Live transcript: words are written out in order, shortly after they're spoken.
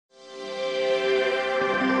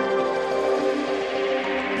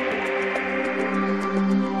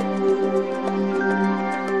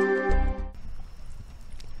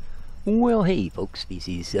Well, hey folks,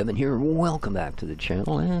 Species7 here. Welcome back to the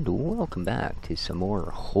channel, and welcome back to some more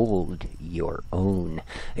Hold Your Own.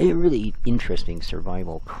 A really interesting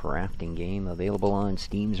survival crafting game available on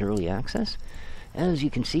Steam's Early Access. As you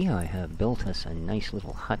can see, I have built us a nice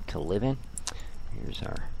little hut to live in. Here's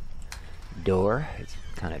our door. It's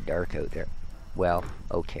kind of dark out there. Well,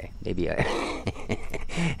 okay, maybe I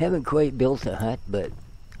haven't quite built a hut, but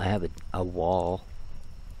I have a wall,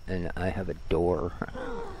 and I have a door.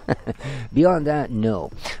 Beyond that,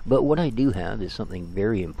 no. But what I do have is something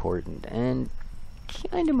very important, and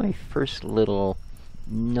kind of my first little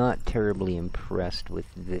not terribly impressed with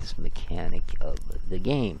this mechanic of the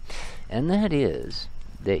game. And that is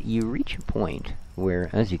that you reach a point where,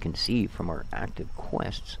 as you can see from our active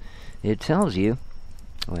quests, it tells you,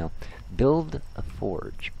 well, build a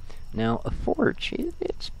forge. Now, a forge,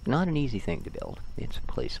 it's not an easy thing to build. It's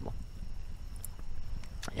placeable.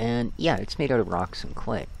 And yeah, it's made out of rocks and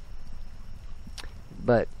clay.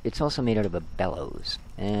 But it's also made out of a bellows.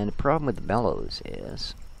 And the problem with the bellows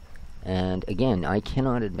is, and again, I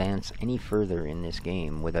cannot advance any further in this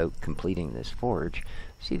game without completing this forge.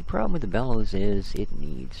 See, the problem with the bellows is it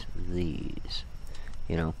needs these.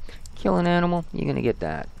 You know, kill an animal, you're going to get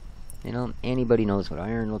that. You know, anybody knows what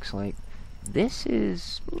iron looks like. This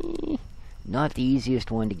is not the easiest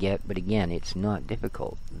one to get, but again, it's not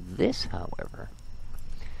difficult. This, however,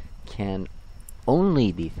 can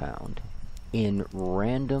only be found in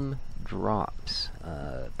random drops,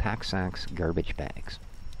 pack sacks, garbage bags.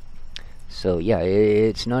 So yeah,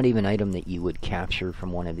 it's not even an item that you would capture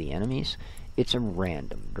from one of the enemies. It's a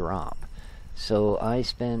random drop. So I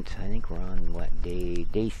spent, I think we're on what, day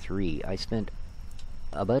 3. I spent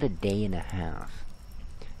about a day and a half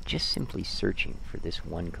just simply searching for this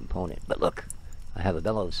one component. But look, I have a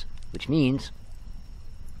bellows, which means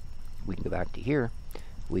we can go back to here.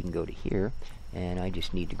 We can go to here, and I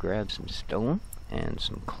just need to grab some stone and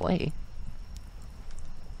some clay.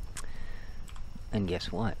 And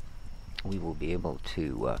guess what? We will be able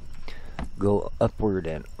to go upward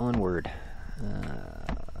and onward.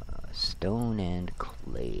 Stone and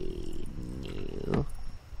clay. New.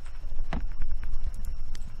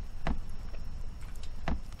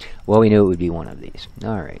 Well, we knew it would be one of these.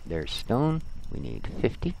 Alright, there's stone. We need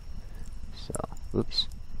 50. So, oops.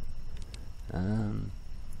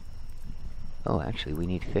 Oh, actually, we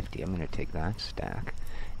need 50. I'm going to take that stack.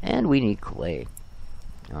 And we need clay.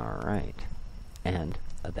 Alright. And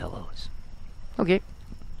a bellows. Okay.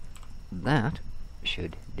 That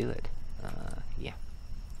should do it. Yeah.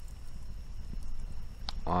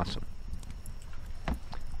 Awesome.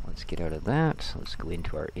 Let's get out of that. Let's go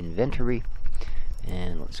into our inventory.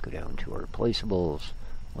 And let's go down to our placeables.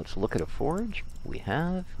 Let's look at a forge. We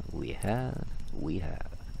have.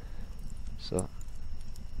 So,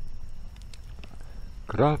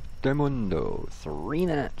 Craftemundo, 3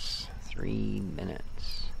 minutes. 3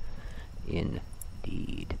 minutes.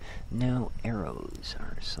 Indeed. Now, arrows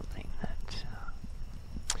are something that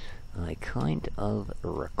I kind of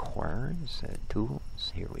requires.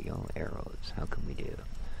 Tools. Here we go. Arrows. How can we do?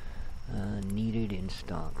 Needed in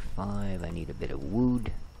stock 5. I need a bit of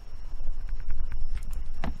wood.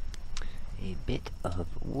 A bit of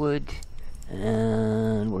wood.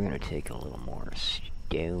 And we're going to take a little more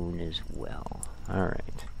stone as well.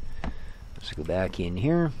 Alright. Let's go back in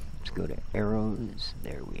here. Let's go to arrows.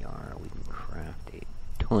 There we are. We can craft a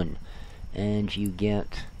ton. And you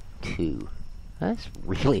get 2. That's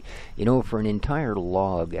really, you know, for an entire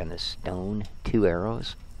log and a stone, 2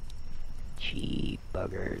 arrows. Gee,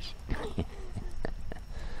 buggers.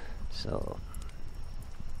 So,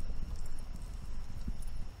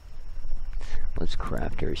 let's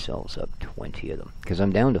craft ourselves up 20 of them, because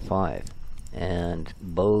I'm down to 5. And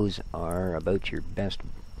bows are about your best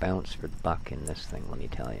bounce for the buck in this thing, let me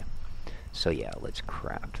tell you. So yeah, let's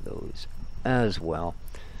craft those as well.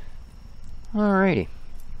 Alrighty.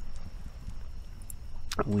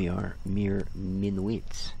 We are mere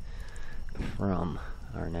minuets from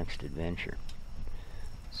our next adventure.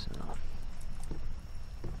 So,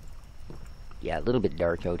 yeah, a little bit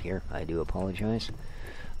dark out here. I do apologize.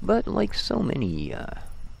 But like so many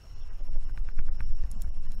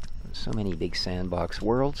big sandbox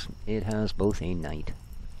worlds, it has both a night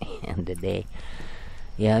and a day.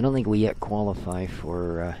 Yeah, I don't think we yet qualify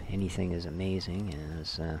for anything as amazing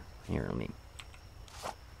as here.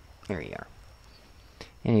 Here you are.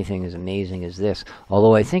 Anything as amazing as this.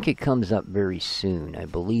 Although I think it comes up very soon. I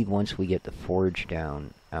believe once we get the forge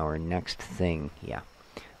down, our next thing, yeah,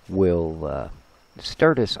 will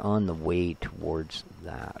start us on the way towards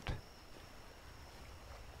that.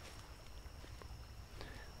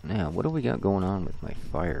 Now, what do we got going on with my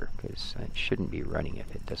fire? Because it shouldn't be running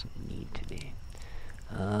if it doesn't need to be.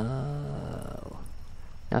 Oh.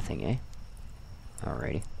 Nothing, eh?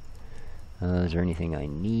 Alrighty. Is there anything I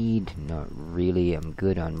need? Not really. I'm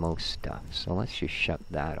good on most stuff. So let's just shut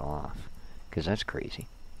that off. Because that's crazy.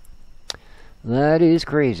 That is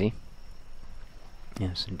crazy.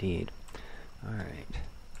 Yes, indeed. Alright.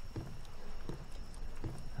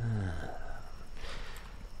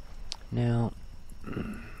 Now,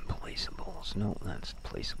 placeables. No, that's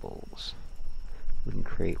placeables. Wouldn't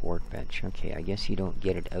create workbench. Okay, I guess you don't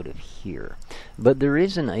get it out of here. But there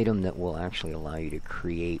is an item that will actually allow you to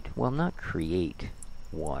create, well, not create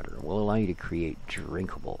water. Will allow you to create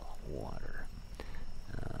drinkable water.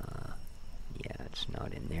 Yeah, it's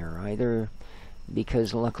not in there either,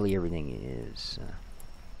 because luckily everything is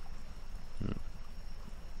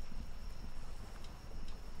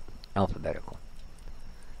alphabetical.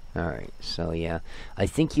 Alright, so yeah, I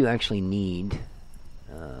think you actually need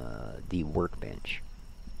the workbench.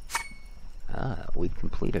 Ah, we've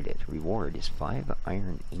completed it. Reward is 5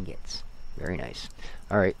 iron ingots. Very nice.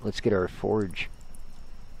 Alright, let's get our forge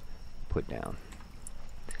put down.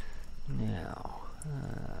 Now,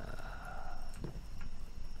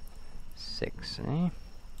 6, eh?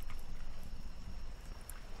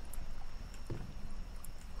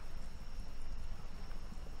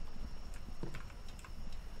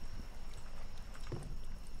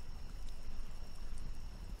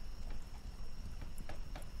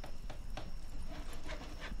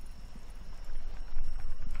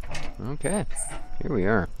 Okay, here we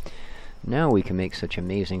are. Now we can make such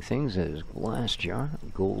amazing things as glass jar,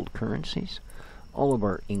 gold currencies, all of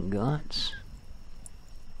our ingots,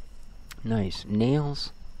 nice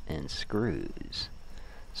nails, and screws.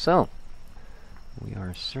 So, we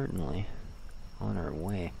are certainly on our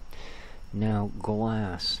way. Now,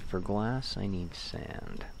 glass. For glass, I need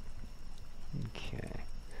sand. Okay.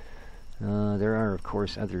 There are, of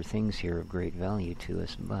course, other things here of great value to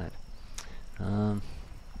us, but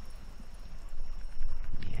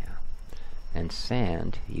and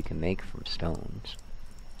sand you can make from stones,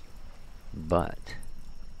 but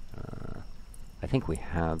I think we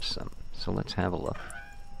have some, so let's have a look.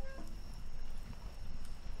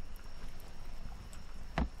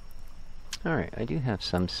 Alright, I do have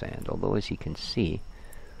some sand, although as you can see,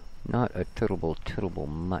 not a tittable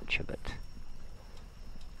much of it.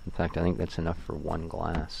 In fact, I think that's enough for one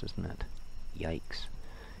glass, isn't it? Yikes.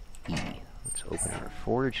 Let's open our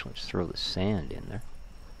forge, let's throw the sand in there.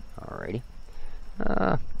 Alrighty.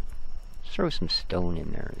 Let's throw some stone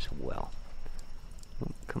in there as well.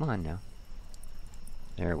 Oh, come on now.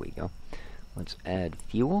 There we go. Let's add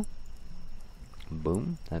fuel.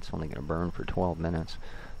 Boom. That's only going to burn for 12 minutes.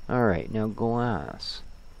 Alright, now glass.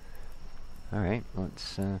 Alright,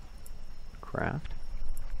 let's craft.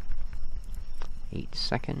 8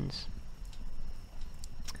 seconds.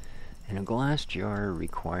 And a glass jar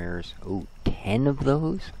requires, 10 of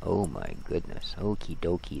those? Oh my goodness. Okie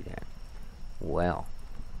dokie then. Well,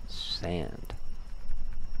 sand.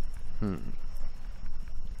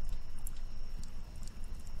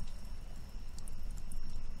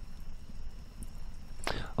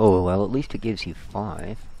 Oh, well, at least it gives you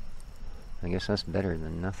 5. I guess that's better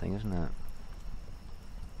than nothing, isn't it?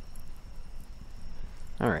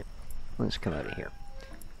 Alright, let's come out of here.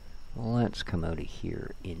 Let's come out of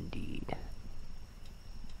here, indeed.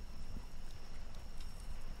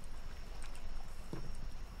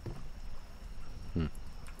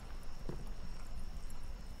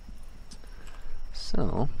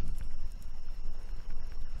 So,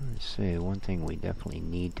 let's see, one thing we definitely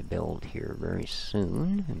need to build here very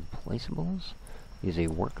soon, in placeables, is a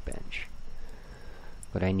workbench.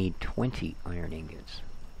 But I need 20 iron ingots.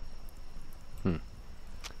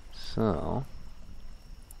 So,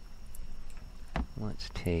 let's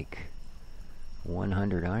take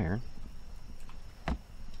 100 iron,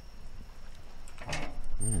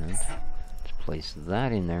 and let's place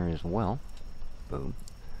that in there as well. Boom.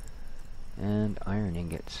 And iron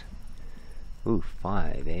ingots. Ooh,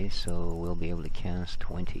 5, eh? So we'll be able to cast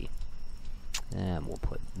 20. And we'll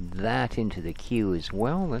put that into the queue as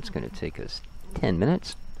well. That's going to take us 10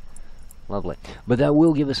 minutes. Lovely. But that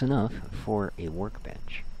will give us enough for a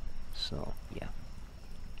workbench. So, yeah.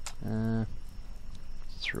 Let's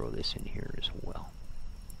throw this in here as well.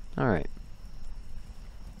 Alright.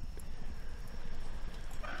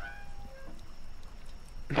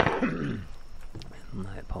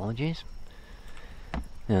 My apologies.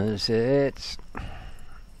 Now, it's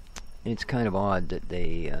kind of odd that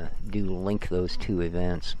they do link those two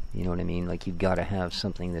events. You know what I mean? Like, you've got to have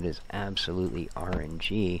something that is absolutely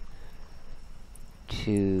RNG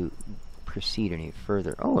to proceed any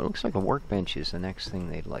further. Oh, it looks like a workbench is the next thing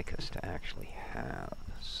they'd like us to actually have.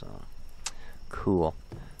 So, cool.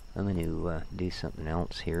 I'm going to do something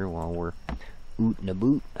else here while we're ootin' a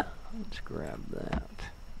boot. Let's grab that.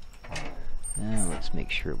 Now let's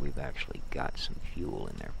make sure we've actually got some fuel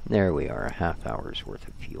in there. There we are, a half hour's worth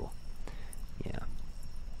of fuel. Yeah.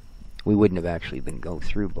 We wouldn't have actually been go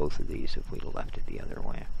through both of these if we'd left it the other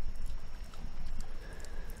way.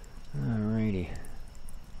 Alrighty.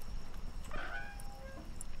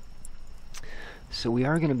 So we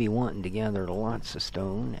are going to be wanting to gather lots of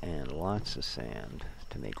stone and lots of sand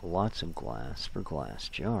to make lots of glass for glass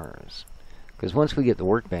jars. Because once we get the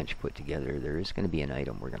workbench put together, there is going to be an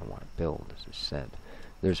item we're going to want to build, as I said.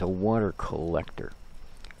 There's a water collector.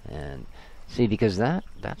 And see, because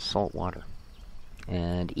that's salt water.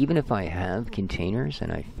 And even if I have containers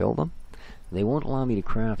and I fill them, they won't allow me to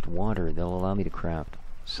craft water. They'll allow me to craft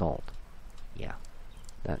salt. Yeah.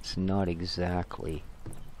 That's not exactly...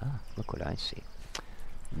 Ah, look what I see.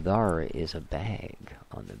 There is a bag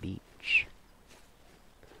on the beach.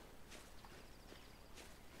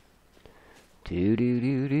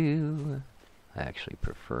 Do-do-do-do. I actually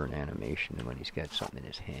prefer an animation when he's got something in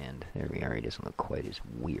his hand. There we are, he doesn't look quite as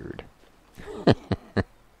weird.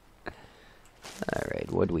 Alright,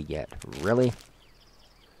 what do we get? Really?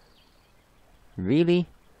 Really?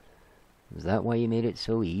 Is that why you made it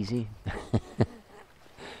so easy?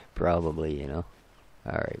 Probably, you know.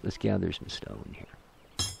 Alright, let's gather some stone here.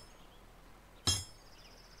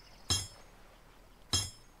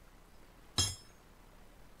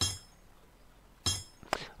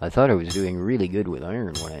 I thought I was doing really good with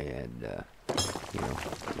iron when I had, you know,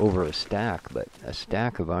 over a stack, but a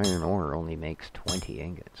stack of iron ore only makes 20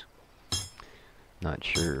 ingots. Not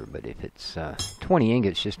sure, but if it's 20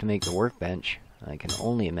 ingots just to make the workbench, I can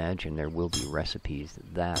only imagine there will be recipes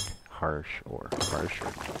that harsh or harsher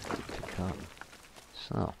to come.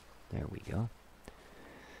 So, there we go.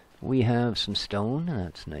 We have some stone,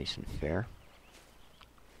 that's nice and fair.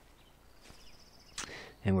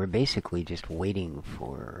 And we're basically just waiting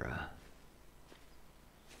for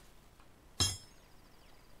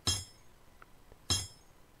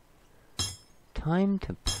time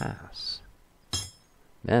to pass.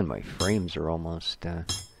 Man, my frames are almost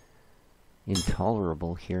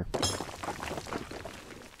intolerable here.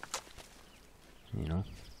 You know,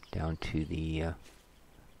 down to the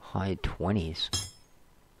high 20s.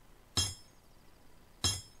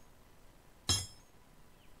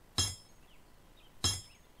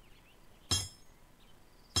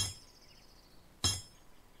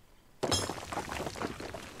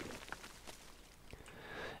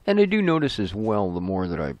 And I do notice as well, the more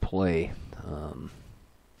that I play,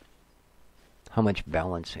 how much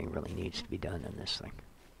balancing really needs to be done in this thing.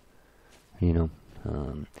 You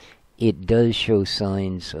know, it does show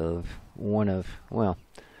signs of well,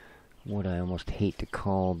 what I almost hate to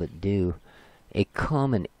call, but do, a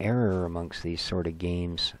common error amongst these sort of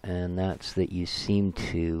games, and that's that you seem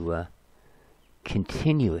to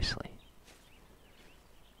continuously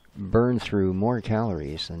burn through more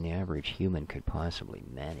calories than the average human could possibly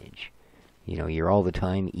manage. You know, you're all the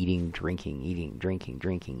time eating, drinking, eating, drinking,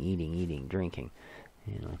 drinking, eating, eating, drinking.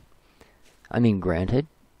 You know, I mean, granted,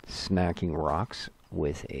 smacking rocks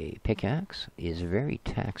with a pickaxe is very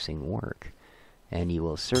taxing work, and you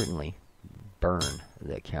will certainly burn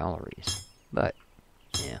the calories. But,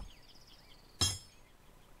 yeah.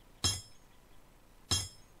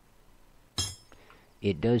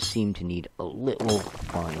 It does seem to need a little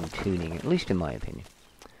fine-tuning, at least in my opinion.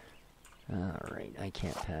 Alright, I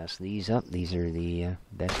can't pass these up. These are the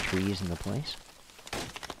best trees in the place.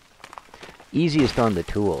 Easiest on the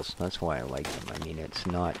tools. That's why I like them. I mean, it's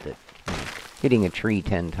not that, you know, hitting a tree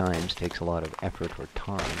 10 times takes a lot of effort or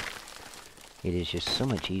time. It is just so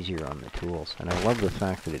much easier on the tools. And I love the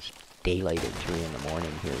fact that it's daylight at 3 in the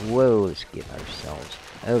morning here. Whoa, let's get ourselves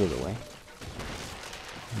out of the way.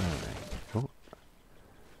 Alright.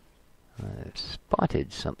 I've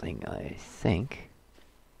spotted something, I think.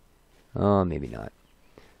 Oh, maybe not.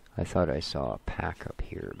 I thought I saw a pack up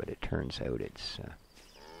here, but it turns out it's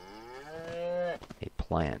a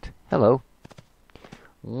plant. Hello.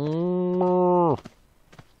 Oh,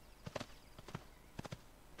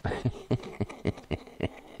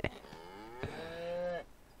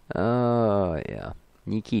 yeah.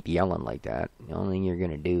 You keep yelling like that, the only thing you're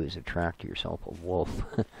going to do is attract yourself a wolf.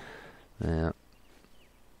 Yeah.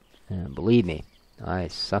 And believe me, I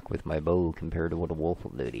suck with my bow compared to what a wolf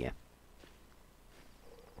will do to you.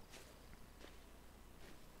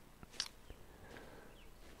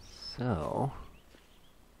 So,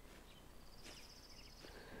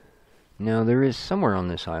 now there is somewhere on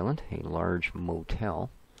this island a large motel,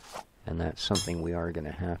 and that's something we are going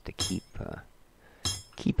to have to keep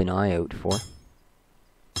an eye out for.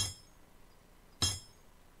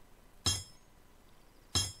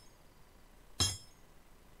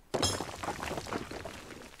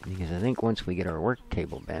 Because I think once we get our work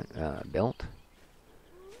table built,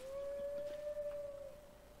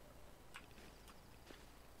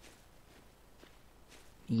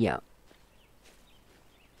 yeah,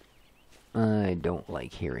 I don't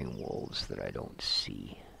like hearing wolves that I don't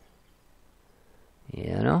see.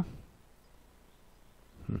 You know?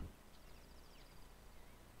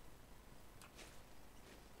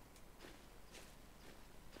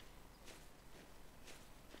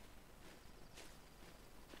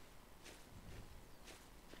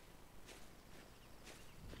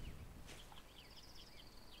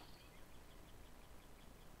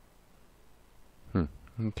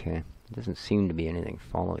 Okay, doesn't seem to be anything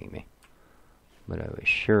following me, but I was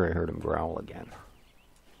sure I heard him growl again.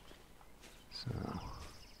 So,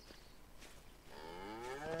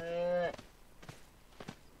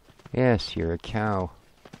 yes, you're a cow.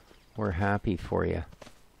 We're happy for you.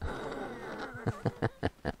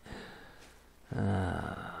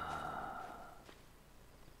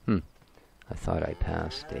 I thought I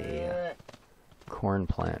passed a corn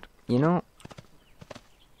plant. You know,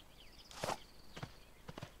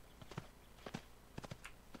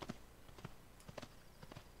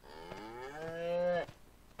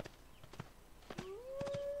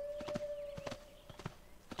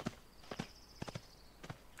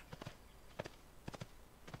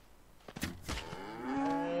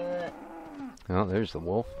 oh, there's the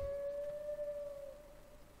wolf.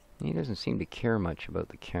 He doesn't seem to care much about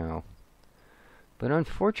the cow. But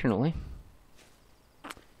unfortunately,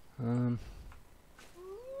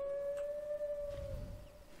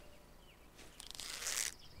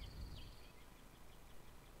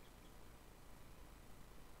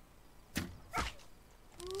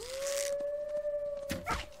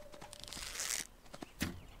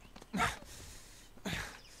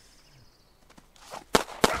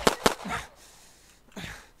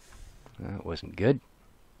 that wasn't good.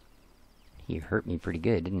 He hurt me pretty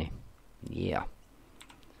good, didn't he? Yeah.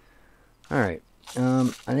 Alright.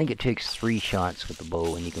 I think it takes 3 shots with the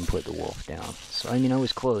bow and you can put the wolf down. So, I mean, I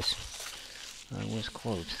was close. I was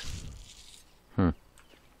close. Of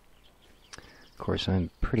course, I'm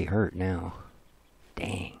pretty hurt now.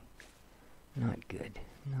 Dang. Not good.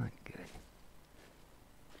 Not good.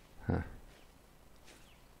 Huh.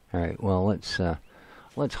 Alright, well,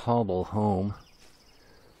 let's hobble home.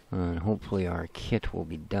 And hopefully our kit will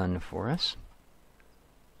be done for us.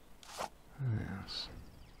 Yes.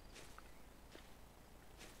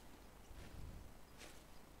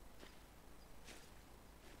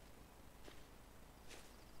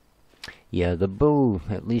 Yeah, the bow,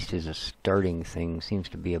 at least as a starting thing, seems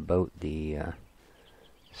to be about the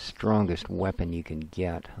strongest weapon you can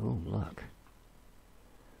get. Oh, look.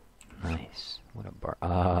 Nice. What a bar.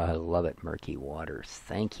 Ah, I love it, murky waters.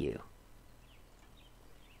 Thank you.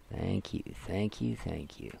 Thank you, thank you,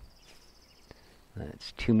 thank you.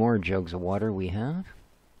 That's 2 more jugs of water we have.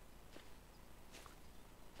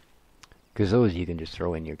 Because those you can just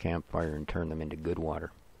throw in your campfire and turn them into good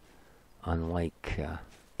water. Unlike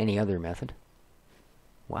any other method.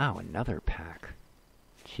 Wow, another pack.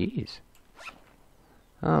 Jeez.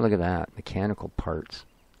 Oh, look at that. Mechanical parts.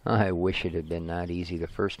 I wish it had been that easy the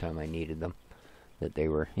first time I needed them. That they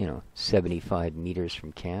were, 75 meters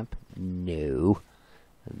from camp. No,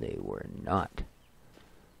 they were not.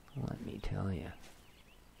 Let me tell you.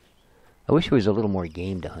 I wish there was a little more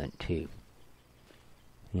game to hunt, too.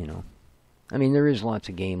 I mean, there is lots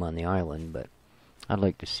of game on the island, but I'd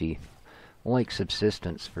like to see, like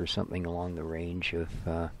subsistence for something along the range of,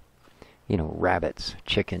 rabbits,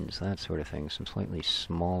 chickens, that sort of thing. Some slightly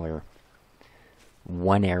smaller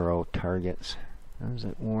one-arrow targets, as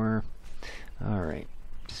it were. Alright,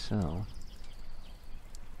 so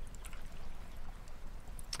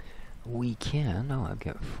we can, I've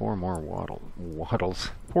got 4 more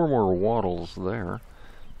four more wattles there,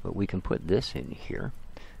 but we can put this in here,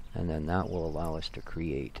 and then that will allow us to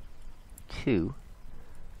create 2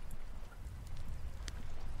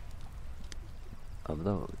 of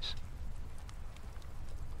those.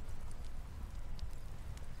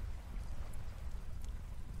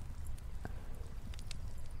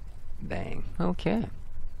 Bang. Okay.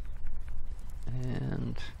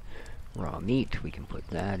 And raw meat, we can put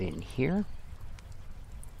that in here.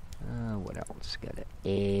 What else? Got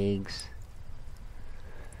eggs.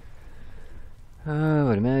 I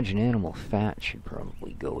would imagine animal fat should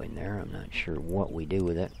probably go in there. I'm not sure what we do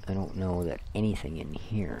with it. I don't know that anything in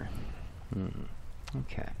here.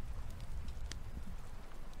 Okay.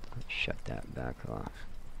 Let's shut that back off.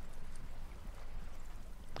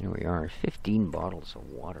 There we are, 15 bottles of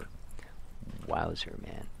water. Wowzer,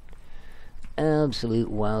 man. Absolute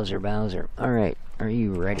wowzer bowser. Alright, are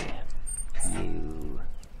you ready?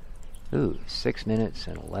 Ooh, 6 minutes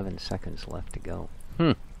and 11 seconds left to go.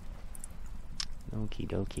 Okie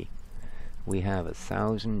dokie. We have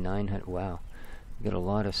 1,900. Wow. We got a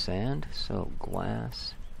lot of sand, so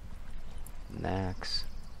glass. Max.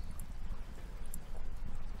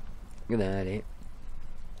 Look at that, eh?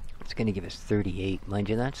 It's going to give us 38. Mind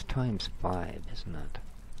you, that's times 5, isn't it?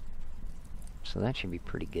 So that should be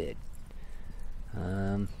pretty good.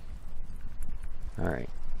 Alright.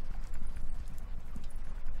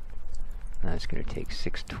 That's going to take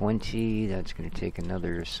 620. That's going to take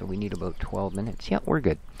another, so we need about 12 minutes. Yeah, we're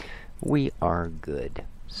good. We are good.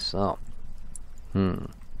 So,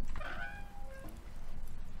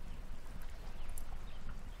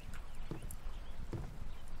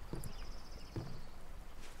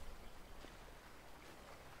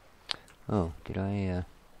 oh, did I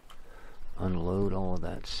unload all of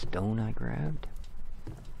that stone I grabbed?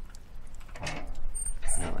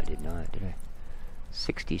 No, I did not, did I?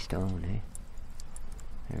 60 stone, eh?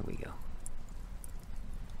 There we go.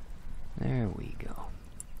 There we go.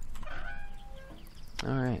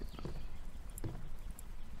 Alright.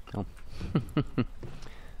 Oh.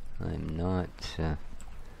 I'm not,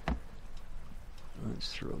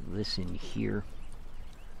 let's throw this in here.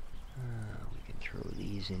 We can throw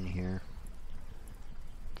these in here.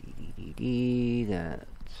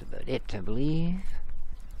 That's about it, I believe.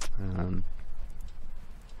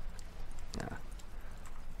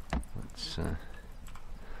 Let's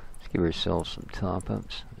give ourselves some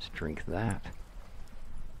top-ups. Let's drink that.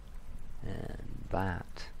 And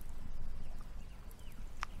that.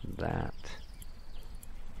 That.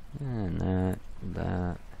 And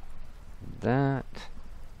that.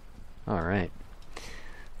 Alright.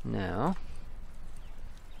 Now,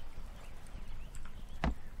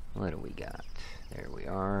 what do we got? There we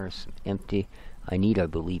are, some empty. I need, I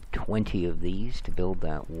believe, 20 of these to build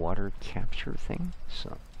that water capture thing.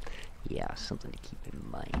 So, yeah, something to keep in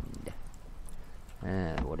mind.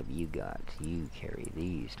 And what have you got? You carry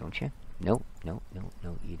these, don't you? Nope, nope, nope,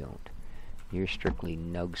 no, you don't. You're strictly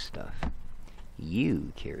nug stuff.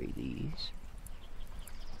 You carry these.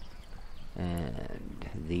 And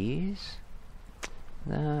these.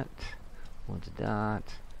 That. What's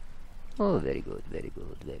that? Oh, very good, very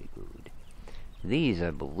good, very good. These,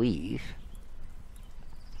 I believe,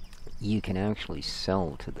 you can actually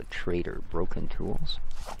sell to the trader. Broken tools?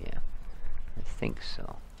 Yeah, I think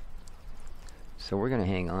so. So we're going to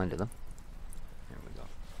hang on to them. There we go.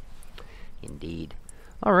 Indeed.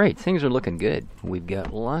 Alright, things are looking good. We've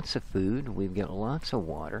got lots of food. We've got lots of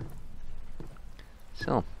water.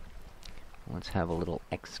 So, let's have a little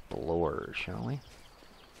explore, shall we?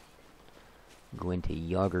 Go into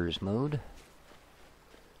Yoggers mode.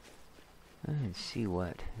 And see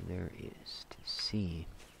what there is to see.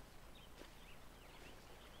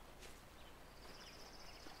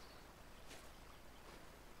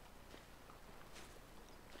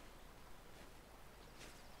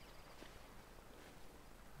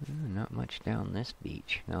 Not much down this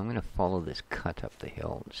beach. Now I'm going to follow this cut up the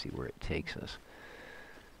hill and see where it takes us.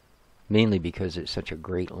 Mainly because it's such a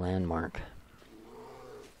great landmark.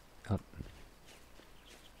 Up.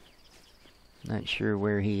 Not sure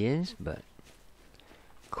where he is, but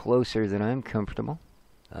closer than I'm comfortable.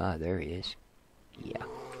 Ah, there he is. Yeah.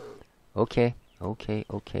 Okay, okay,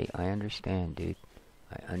 okay. I understand, dude.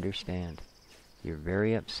 I understand. You're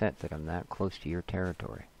very upset that I'm that close to your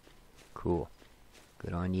territory. Cool.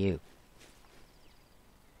 Good on you.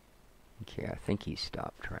 Okay, I think he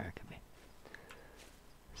stopped tracking me.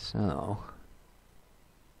 So,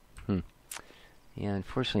 yeah,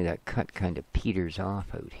 unfortunately that cut kind of peters off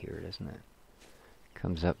out here, doesn't it?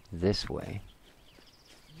 Comes up this way.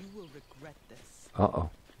 You will regret this. Uh-oh.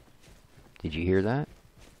 Did you hear that?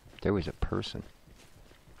 There was a person.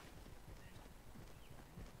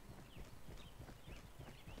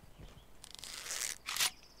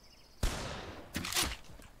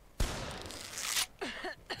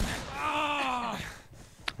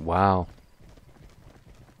 Wow.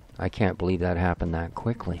 I can't believe that happened that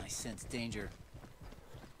quickly. I sense danger.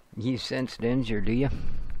 You sense danger, do you?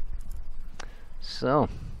 So,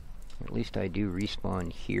 at least I do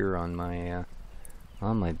respawn here on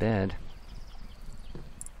my bed.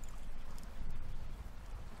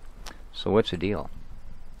 So what's the deal?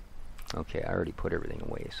 Okay, I already put everything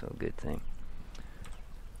away, so good thing.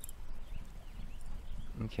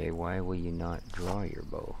 Okay, why will you not draw your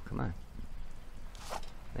bow? Come on.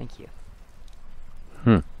 Thank you.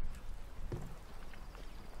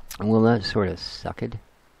 Well, that sort of sucked.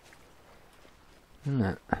 Isn't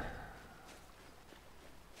it? Alright.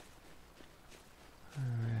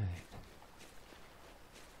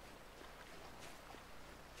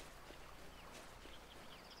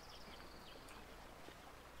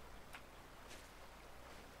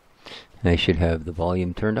 I should have the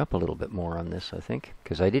volume turned up a little bit more on this, I think,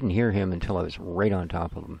 because I didn't hear him until I was right on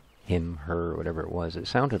top of him. Him, her, whatever it was. It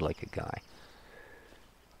sounded like a guy.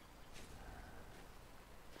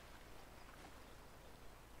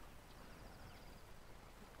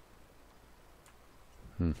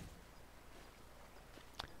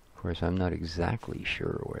 Of course, I'm not exactly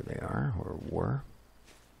sure where they are, or were.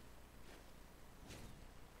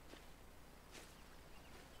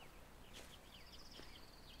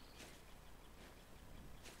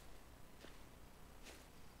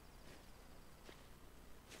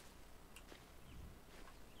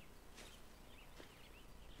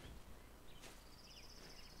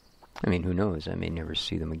 I mean, who knows? I may never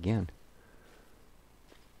see them again.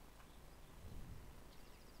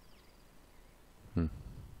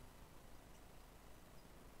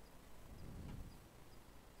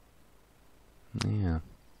 Yeah.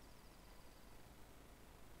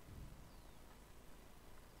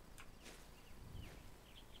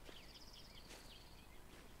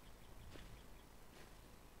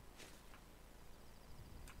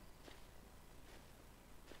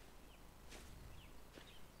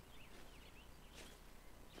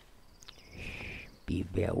 Be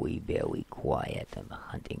very, very quiet. I'm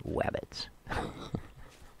hunting rabbits.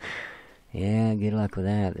 Yeah, good luck with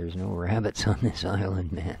that. There's no rabbits on this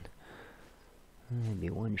island, man. That'd be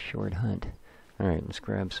one short hunt. Alright, let's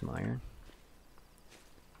grab some iron.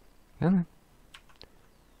 Come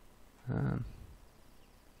on.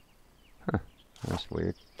 Huh, that's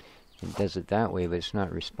weird. It does it that way, but it's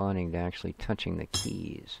not responding to actually touching the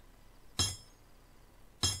keys.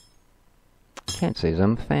 Can't say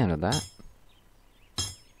I'm a fan of that.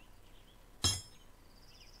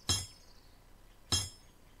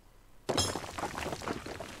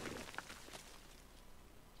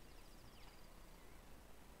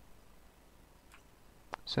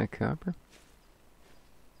 Is that copper?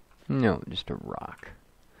 No, just a rock.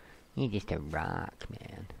 You're just a rock,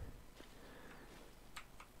 man.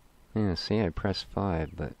 Yeah, see, I pressed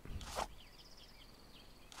 5, but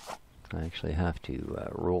I actually have to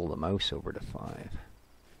roll the mouse over to 5.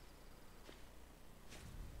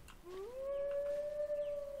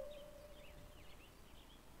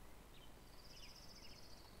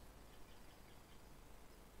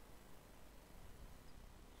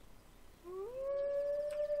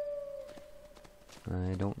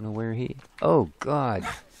 I don't know where he... Oh, God!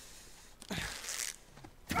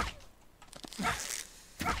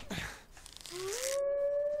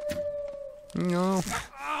 No.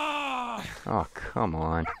 Oh, come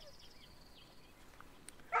on.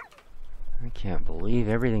 I can't believe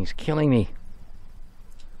everything's killing me.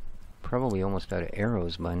 Probably almost out of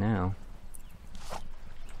arrows by now.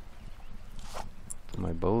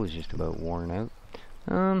 My bow is just about worn out.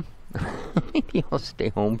 Maybe I'll stay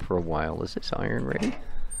home for a while. Is this iron ready?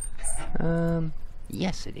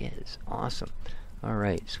 Yes it is. Awesome.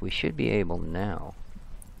 Alright, so we should be able now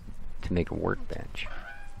to make a workbench.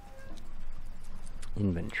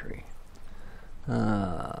 Inventory.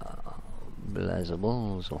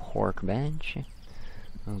 Blazables, a workbench.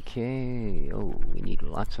 Okay. Oh, we need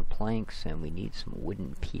lots of planks and we need some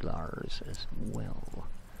wooden pillars as well.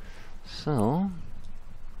 So,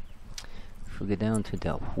 if we go down to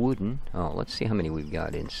the wooden... Oh, let's see how many we've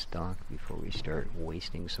got in stock before we start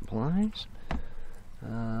wasting supplies.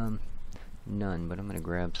 None, but I'm going to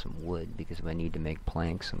grab some wood because if I need to make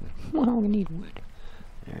planks, well, we need wood.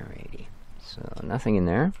 Alrighty. So, nothing in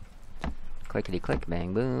there. Clickety click,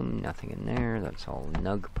 bang boom. Nothing in there. That's all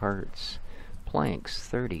nug parts. Planks,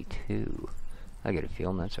 32. I get a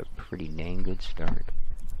feeling that's a pretty dang good start.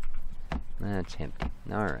 That's empty.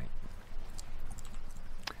 Alright.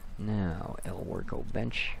 Now, El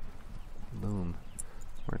workbench. Boom.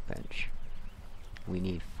 Workbench. We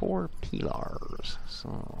need 4 pillars.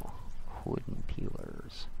 So, wooden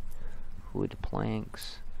pillars. Wood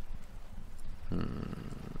planks.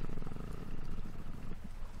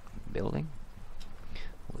 Building.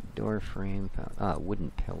 Wood door frame.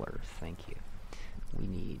 Wooden pillar. Thank you. We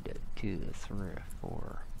need 2, 3,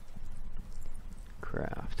 4.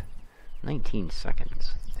 Craft. 19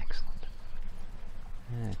 seconds. Excellent.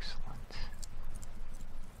 Excellent.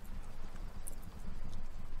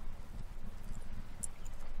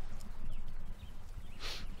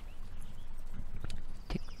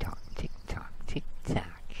 Tick tock, tick tock, tick tock.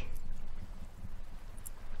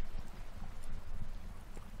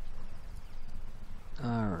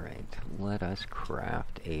 Alright. let us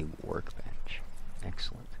craft a workbench.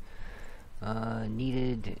 Excellent.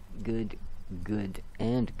 Needed, good, good,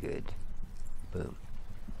 and good. Boom.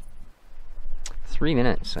 3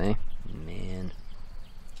 minutes, eh? Man.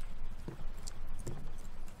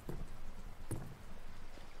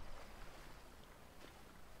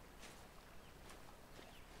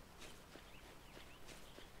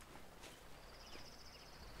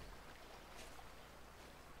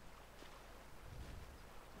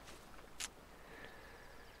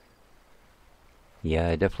 Yeah,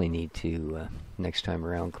 I definitely need to, next time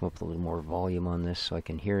around, come up with a little more volume on this so I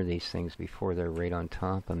can hear these things before they're right on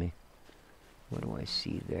top of me. What do I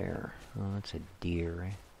see there? Oh, that's a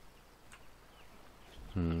deer,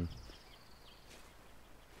 eh?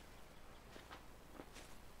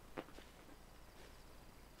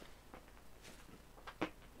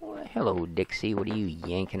 Well, hello, Dixie. What are you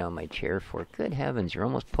yanking on my chair for? Good heavens, you're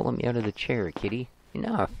almost pulling me out of the chair, kitty.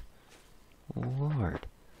 Enough. Lord.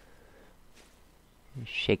 You're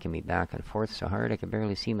shaking me back and forth so hard I can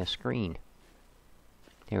barely see my screen.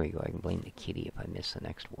 There we go. I can blame the kitty if I miss the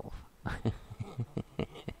next wolf.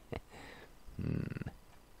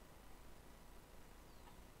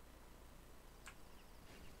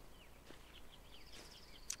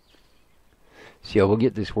 So yeah, we'll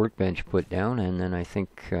get this workbench put down, and then I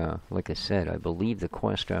think, like I said, I believe the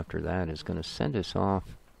quest after that is going to send us off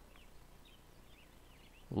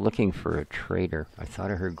looking for a trader. I thought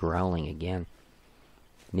I heard growling again.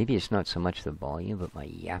 Maybe it's not so much the volume, but my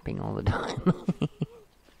yapping all the time.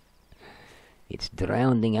 It's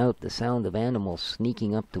drowning out the sound of animals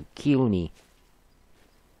sneaking up to kill me.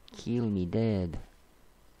 Kill me dead.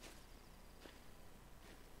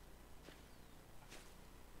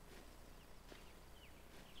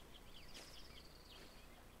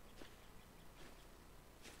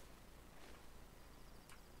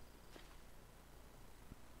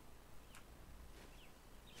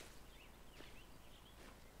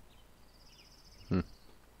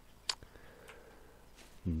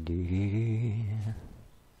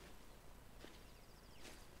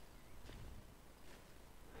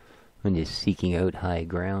 I'm just seeking out high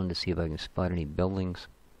ground to see if I can spot any buildings.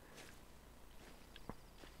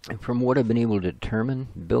 And from what I've been able to determine,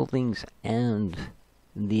 buildings and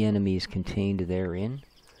the enemies contained therein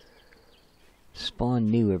spawn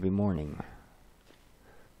new every morning.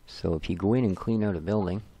 So if you go in and clean out a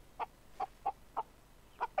building,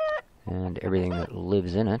 and everything that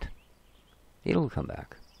lives in it, it'll come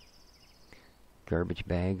back. Garbage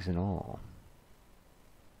bags and all.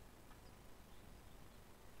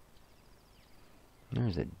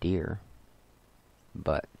 There's a deer.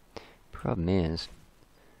 But problem is,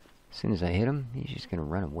 as soon as I hit him, he's just going to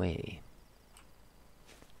run away.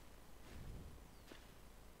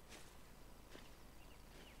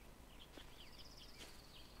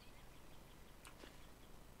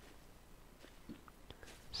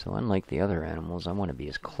 So unlike the other animals, I want to be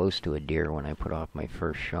as close to a deer when I put off my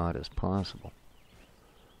first shot as possible.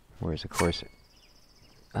 Whereas, of course...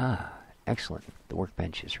 Ah, excellent. The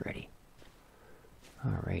workbench is ready.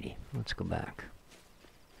 Alrighty, let's go back.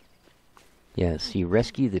 Yes, you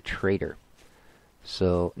rescue the traitor.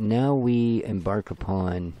 So now we embark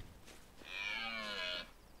upon...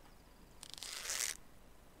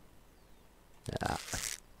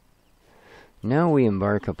 Now we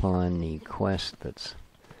embark upon the quest that's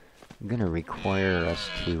gonna require us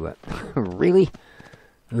to... Really?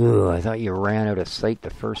 Ooh, I thought you ran out of sight the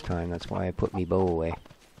first time. That's why I put me bow away.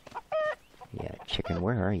 Yeah, chicken,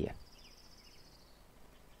 where are you?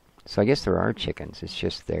 So I guess there are chickens. It's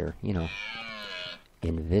just they're, you know,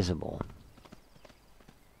 invisible.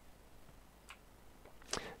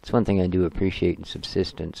 It's one thing I do appreciate in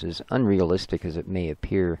subsistence, as unrealistic as it may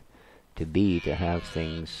appear to be to have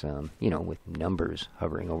things, you know, with numbers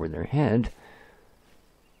hovering over their head.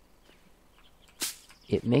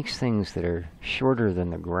 It makes things that are shorter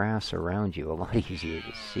than the grass around you a lot easier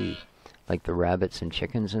to see. Like the rabbits and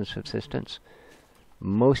chickens in subsistence.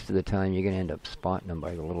 Most of the time you're going to end up spotting them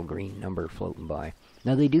by the little green number floating by.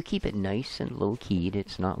 Now they do keep it nice and low-keyed.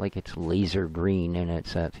 It's not like it's laser green and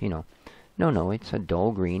it's at, you know... No, it's a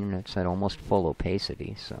dull green and it's at almost full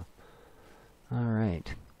opacity, so...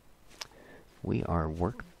 Alright. We are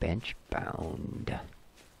workbench bound.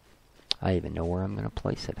 I even know where I'm going to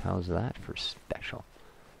place it. How's that for special?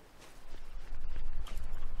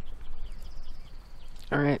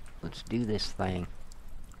 Alright, let's do this thing.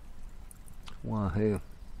 Wahoo.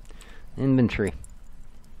 Inventory.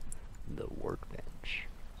 The workbench.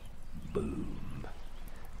 Boom.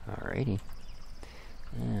 Alrighty.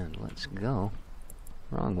 And let's go.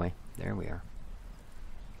 Wrong way. There we are.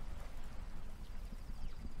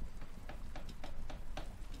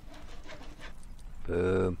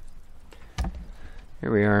 Boom.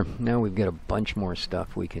 Here we are. Now we've got a bunch more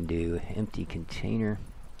stuff we can do. Empty container.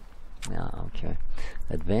 Okay.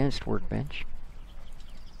 Advanced workbench.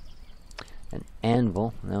 An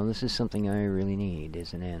anvil. Now this is something I really need,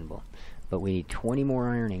 is an anvil. But we need 20 more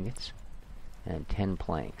iron ingots and 10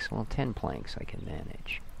 planks. Well, 10 planks I can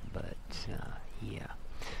manage. But, yeah.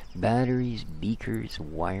 Batteries, beakers,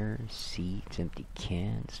 wires, seeds, empty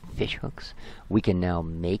cans, fish hooks. We can now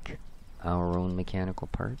make our own mechanical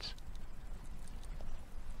parts.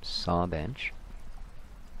 Saw bench.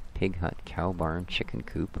 Pig hut, cow barn, chicken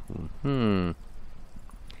coop.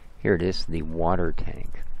 Here it is, the water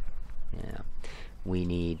tank. Yeah. We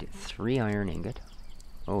need 3 iron ingot.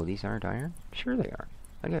 Oh, these aren't iron? Sure they are.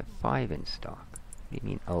 I got 5 in stock. What do you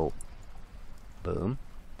mean? Oh. Boom.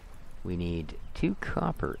 We need 2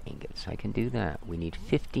 copper ingots. I can do that. We need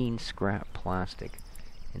 15 scrap plastic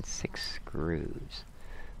and 6 screws.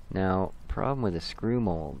 Now, problem with a screw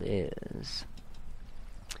mold is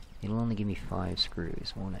it'll only give me 5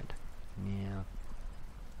 screws, won't it? Yeah.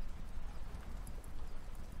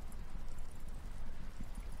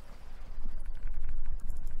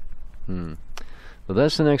 Well,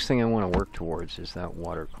 that's the next thing I want to work towards, is that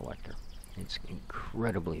water collector. It's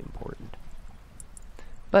incredibly important.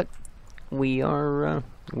 But we are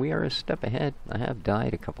a step ahead. I have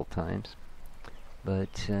died a couple times,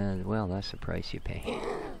 but well, that's the price you pay.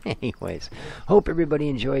 Anyways, hope everybody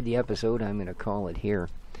enjoyed the episode. I'm going to call it here,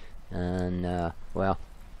 and well,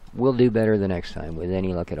 we'll do better the next time with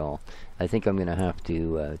any luck at all. I think I'm going to have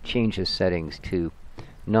to change the settings to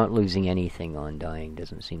not losing anything on dying.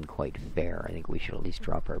 Doesn't seem quite fair. I think we should at least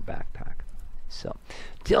drop our backpack. So,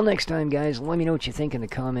 till next time, guys, let me know what you think in the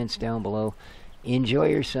comments down below. Enjoy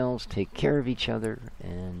yourselves, take care of each other,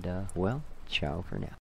 and, well, ciao for now.